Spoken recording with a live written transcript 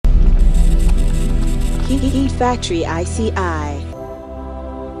Factory ICI.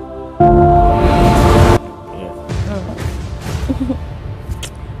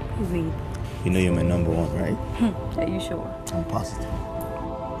 You know you're my number one, right? Are you sure? I'm positive.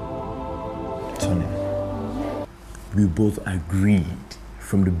 Tony, we both agreed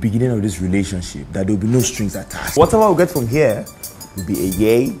from the beginning of this relationship that there will be no strings attached. Whatever we get from here will be a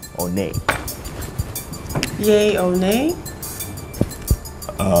yay or nay. Yay or nay?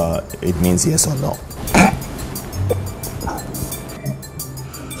 It means yes or no.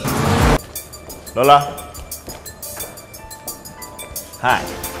 Lola. Hi.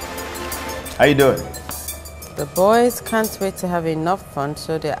 How you doing? The boys can't wait to have enough fun,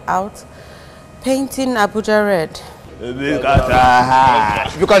 so they're out painting Abuja red.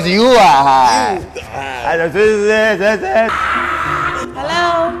 Because you are high.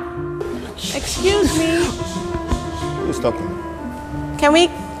 Hello? Excuse me. Who's talking? Can we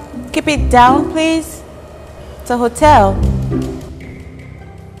keep it down, please? It's a hotel.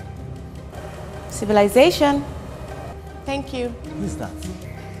 Civilization. Thank you. Who's that?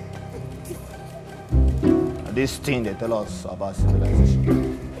 This thing they tell us about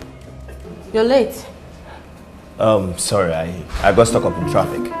civilization. You're late. Sorry, I got stuck up in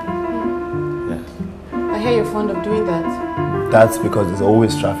traffic. Yeah. I hear you're fond of doing that. That's because there's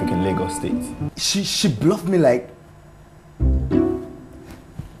always traffic in Lagos State. She bluffed me like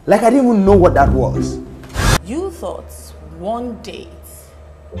I didn't even know what that was. You thought one date,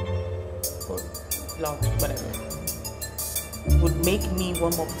 or long, whatever, would make me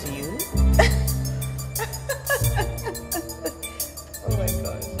warm up to you? Oh my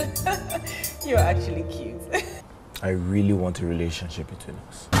God. You're actually cute. I really want a relationship between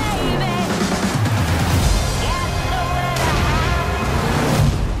us.